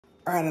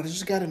All right, I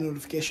just got a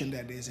notification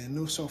that there's a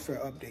new software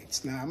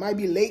updates. Now, I might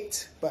be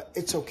late, but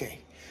it's okay.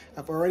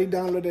 I've already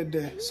downloaded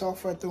the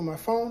software through my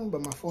phone,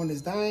 but my phone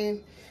is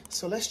dying.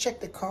 So let's check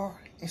the car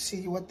and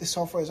see what the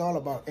software is all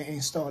about and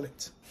install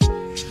it.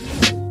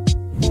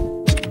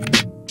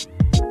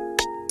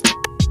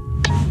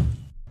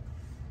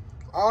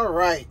 All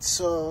right,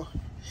 so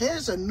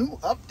here's a new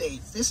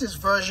update. This is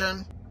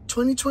version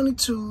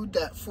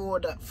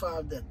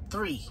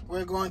 2022.4.5.3.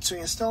 We're going to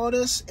install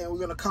this and we're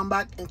going to come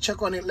back and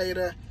check on it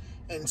later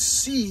and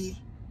see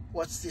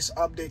what this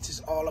update is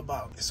all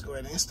about. Let's go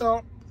ahead and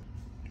install.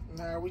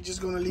 Now we're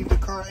just going to leave the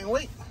car and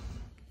wait.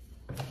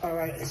 All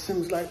right, it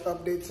seems like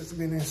updates has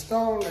been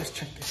installed. Let's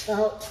check this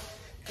out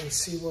and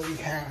see what we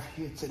have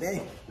here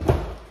today.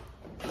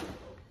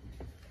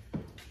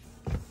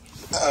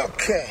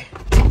 Okay,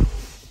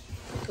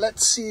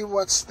 let's see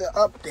what's the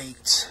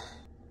update.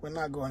 We're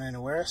not going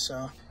anywhere,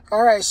 so.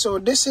 All right, so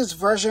this is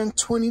version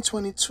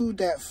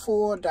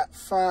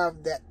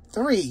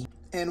 2022.4.5.3,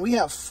 and we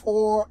have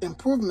 4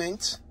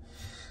 improvements.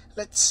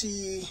 Let's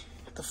see.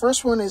 The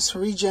first one is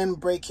Regen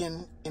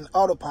braking in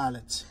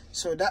Autopilot.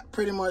 So that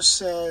pretty much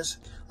says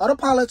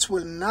Autopilots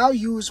will now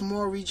use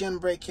more Regen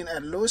braking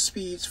at low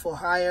speeds for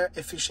higher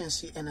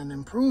efficiency and an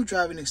improved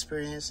driving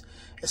experience,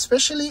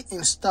 especially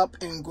in stop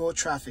and go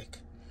traffic.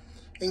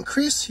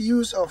 Increased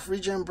use of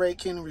Regen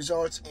braking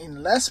results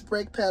in less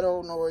brake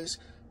pedal noise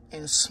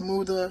and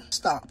smoother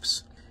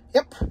stops.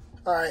 Yep.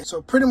 All right,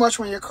 so pretty much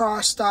when your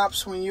car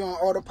stops, when you're on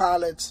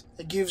autopilot,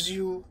 it gives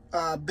you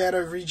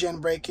better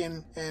Regen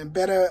braking and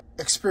better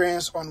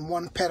experience on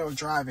one pedal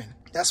driving.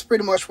 That's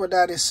pretty much what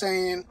that is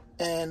saying.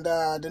 And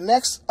the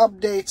next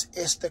update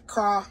is the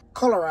car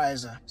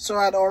Colorizer. So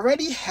I'd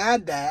already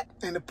had that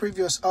in the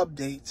previous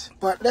update,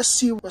 but let's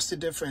see what's the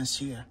difference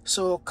here.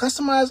 So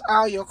customize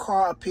how your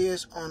car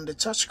appears on the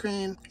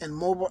touchscreen and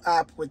mobile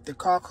app with the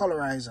car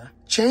Colorizer.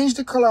 Change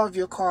the color of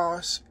your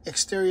car's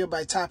exterior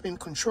by tapping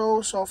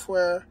Control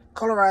Software,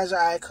 Colorizer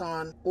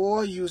icon,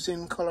 or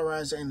using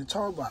Colorizer in the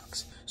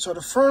toolbox. So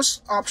the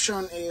first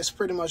option is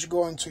pretty much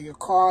going to your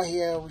car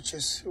here, which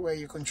is where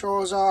your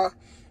controls are,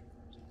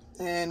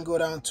 and go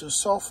down to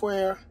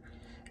software,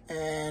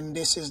 and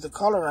this is the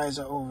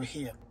Colorizer over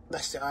here.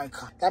 That's the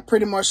icon. That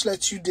pretty much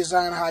lets you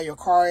design how your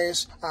car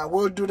is.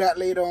 We'll do that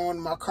later on.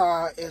 My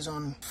car is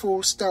on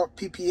full stealth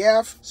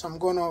PPF, so I'm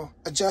going to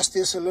adjust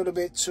this a little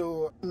bit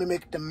to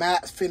mimic the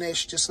matte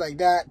finish, just like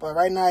that. But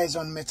right now it's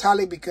on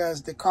metallic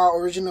because the car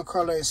original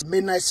color is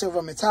midnight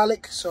silver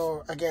metallic,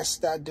 so I guess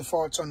that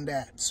defaults on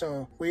that.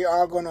 So we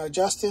are going to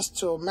adjust this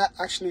to matte.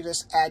 Actually,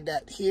 let's add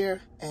that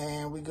here,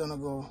 and we're going to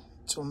go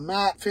to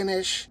matte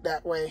finish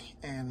that way,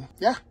 and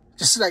yeah,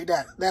 just like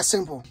that. That's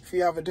simple. If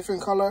you have a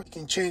different color, you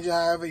can change it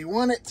however you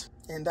want it,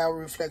 and that will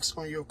reflect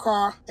on your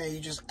car, and you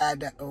just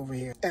add that over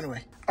here.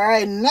 Anyway, all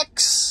right,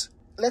 next,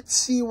 let's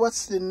see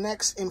what's the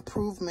next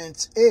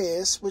improvement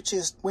is, which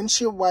is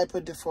windshield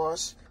wiper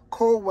defrost,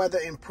 cold weather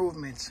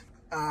improvement.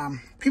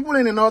 People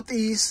in the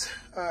Northeast,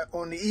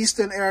 on the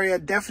eastern area,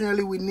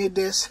 definitely we need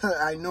this.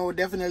 I know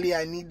definitely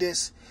I need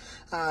this,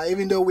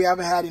 even though we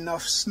haven't had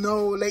enough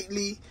snow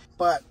lately,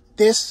 but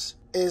this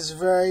is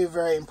very,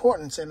 very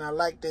important, and I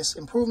like this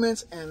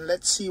improvement. And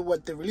let's see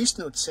what the release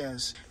note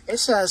says. It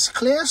says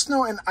clear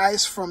snow and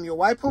ice from your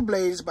wiper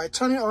blades by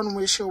turning on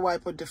windshield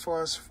wiper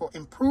defrost for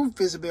improved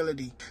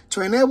visibility.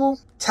 To enable,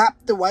 tap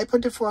the wiper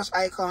defrost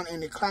icon in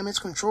the climate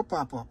control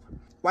pop-up.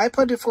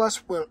 Wiper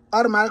defrost will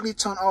automatically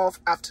turn off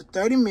after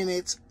 30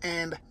 minutes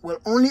and will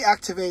only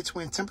activate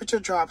when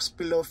temperature drops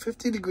below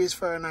 50 degrees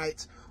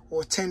Fahrenheit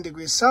or 10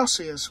 degrees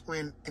Celsius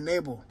when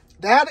enabled.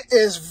 That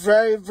is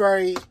very,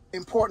 very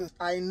important.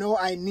 I know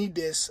I need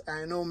this.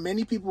 I know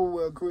many people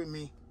will agree with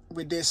me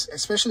with this,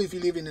 especially if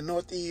you live in the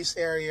Northeast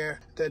area,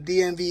 the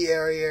DMV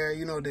area,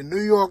 you know, the New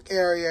York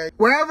area.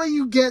 Wherever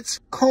you get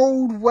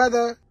cold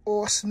weather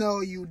or snow,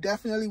 you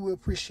definitely will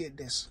appreciate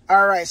this.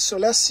 All right, so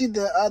let's see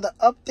the other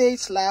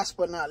updates. Last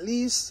but not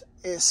least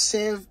is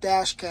save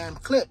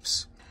dashcam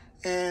clips.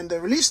 And the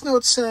release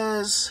note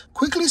says,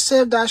 quickly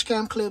save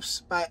dashcam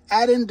clips by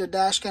adding the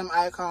dashcam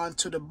icon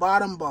to the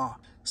bottom bar.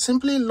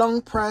 Simply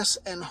long press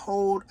and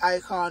hold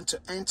icon to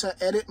enter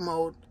edit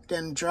mode,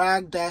 then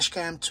drag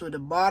dashcam to the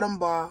bottom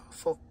bar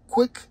for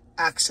quick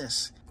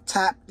access.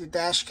 Tap the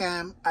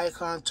dashcam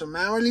icon to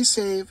manually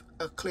save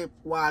a clip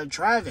while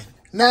driving.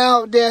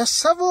 Now, there are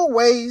several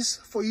ways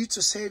for you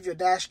to save your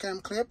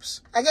dashcam clips.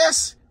 I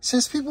guess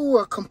since people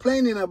were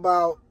complaining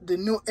about the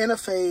new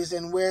interface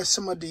and where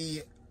some of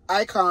the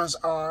icons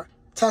are,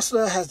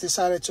 Tesla has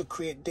decided to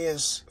create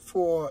this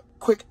for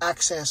quick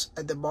access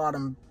at the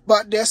bottom.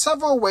 But there are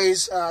several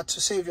ways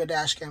to save your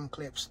dashcam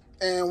clips.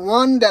 And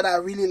one that I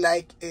really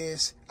like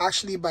is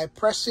actually by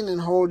pressing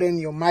and holding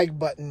your mic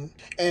button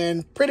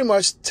and pretty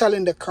much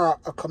telling the car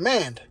a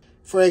command.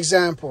 For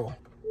example,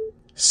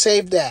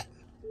 save that.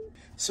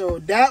 So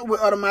that will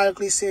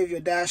automatically save your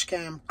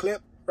dashcam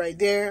clip right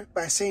there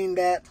by saying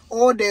that.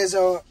 Or there's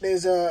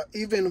a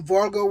even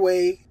vulgar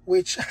way,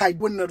 which I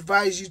wouldn't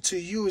advise you to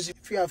use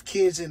if you have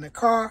kids in the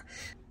car.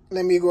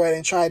 Let me go ahead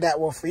and try that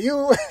one for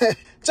you.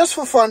 Just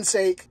for fun's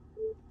sake,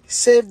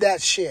 save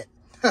that shit.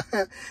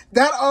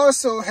 that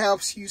also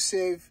helps you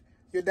save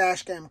your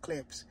dash cam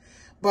clips.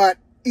 But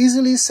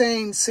easily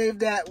saying save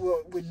that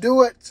will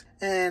do it.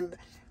 And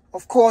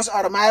of course,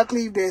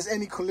 automatically, if there's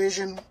any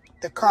collision,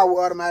 the car will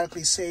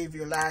automatically save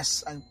your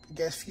last, I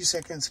guess, few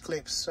seconds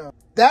clips. So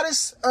that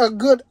is a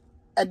good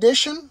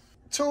addition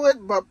to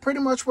it. But pretty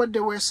much what they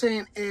were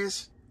saying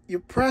is you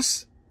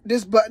press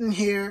this button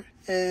here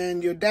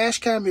and your dash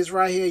cam is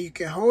right here. You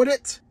can hold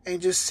it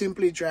and just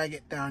simply drag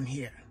it down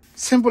here.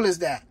 Simple as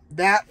that.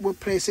 That will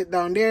place it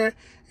down there.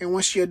 And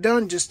once you're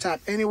done, just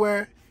tap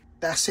anywhere.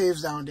 That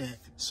saves down there.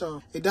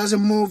 So it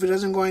doesn't move. It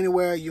doesn't go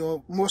anywhere.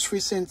 Your most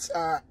recent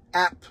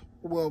app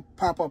will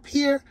pop up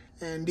here.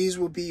 And these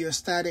will be your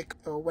static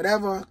or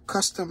whatever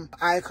custom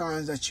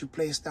icons that you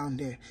place down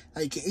there.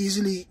 Now you can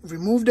easily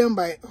remove them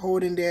by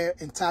holding there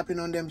and tapping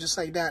on them just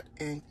like that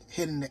and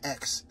hitting the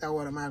X. That will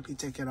automatically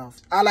take it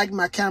off. I like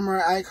my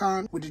camera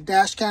icon. With the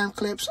dash cam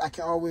clips, I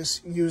can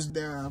always use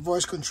the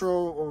voice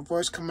control or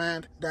voice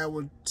command. That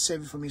would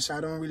save it for me. So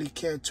I don't really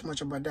care too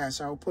much about that.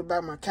 So I'll put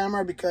back my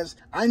camera because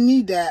I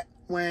need that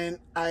when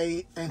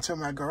I enter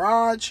my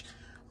garage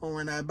or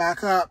when I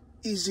back up.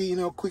 Easy, you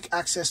know, quick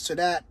access to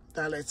that.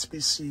 That lets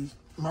me see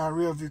my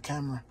rear view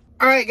camera.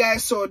 All right,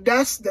 guys, so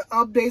that's the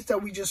updates that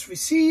we just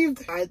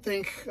received. I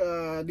think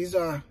these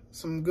are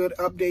some good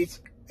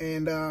updates,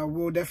 and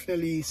we'll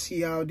definitely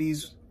see how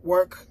these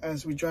work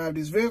as we drive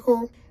this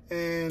vehicle.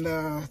 And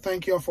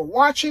thank you all for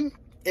watching.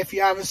 If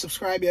you haven't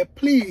subscribed yet,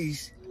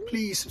 please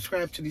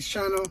subscribe to this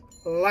channel,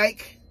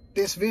 like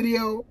this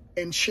video,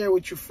 and share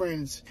with your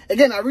friends.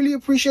 Again, I really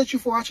appreciate you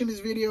for watching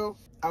this video.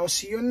 I'll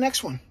see you in the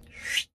next one.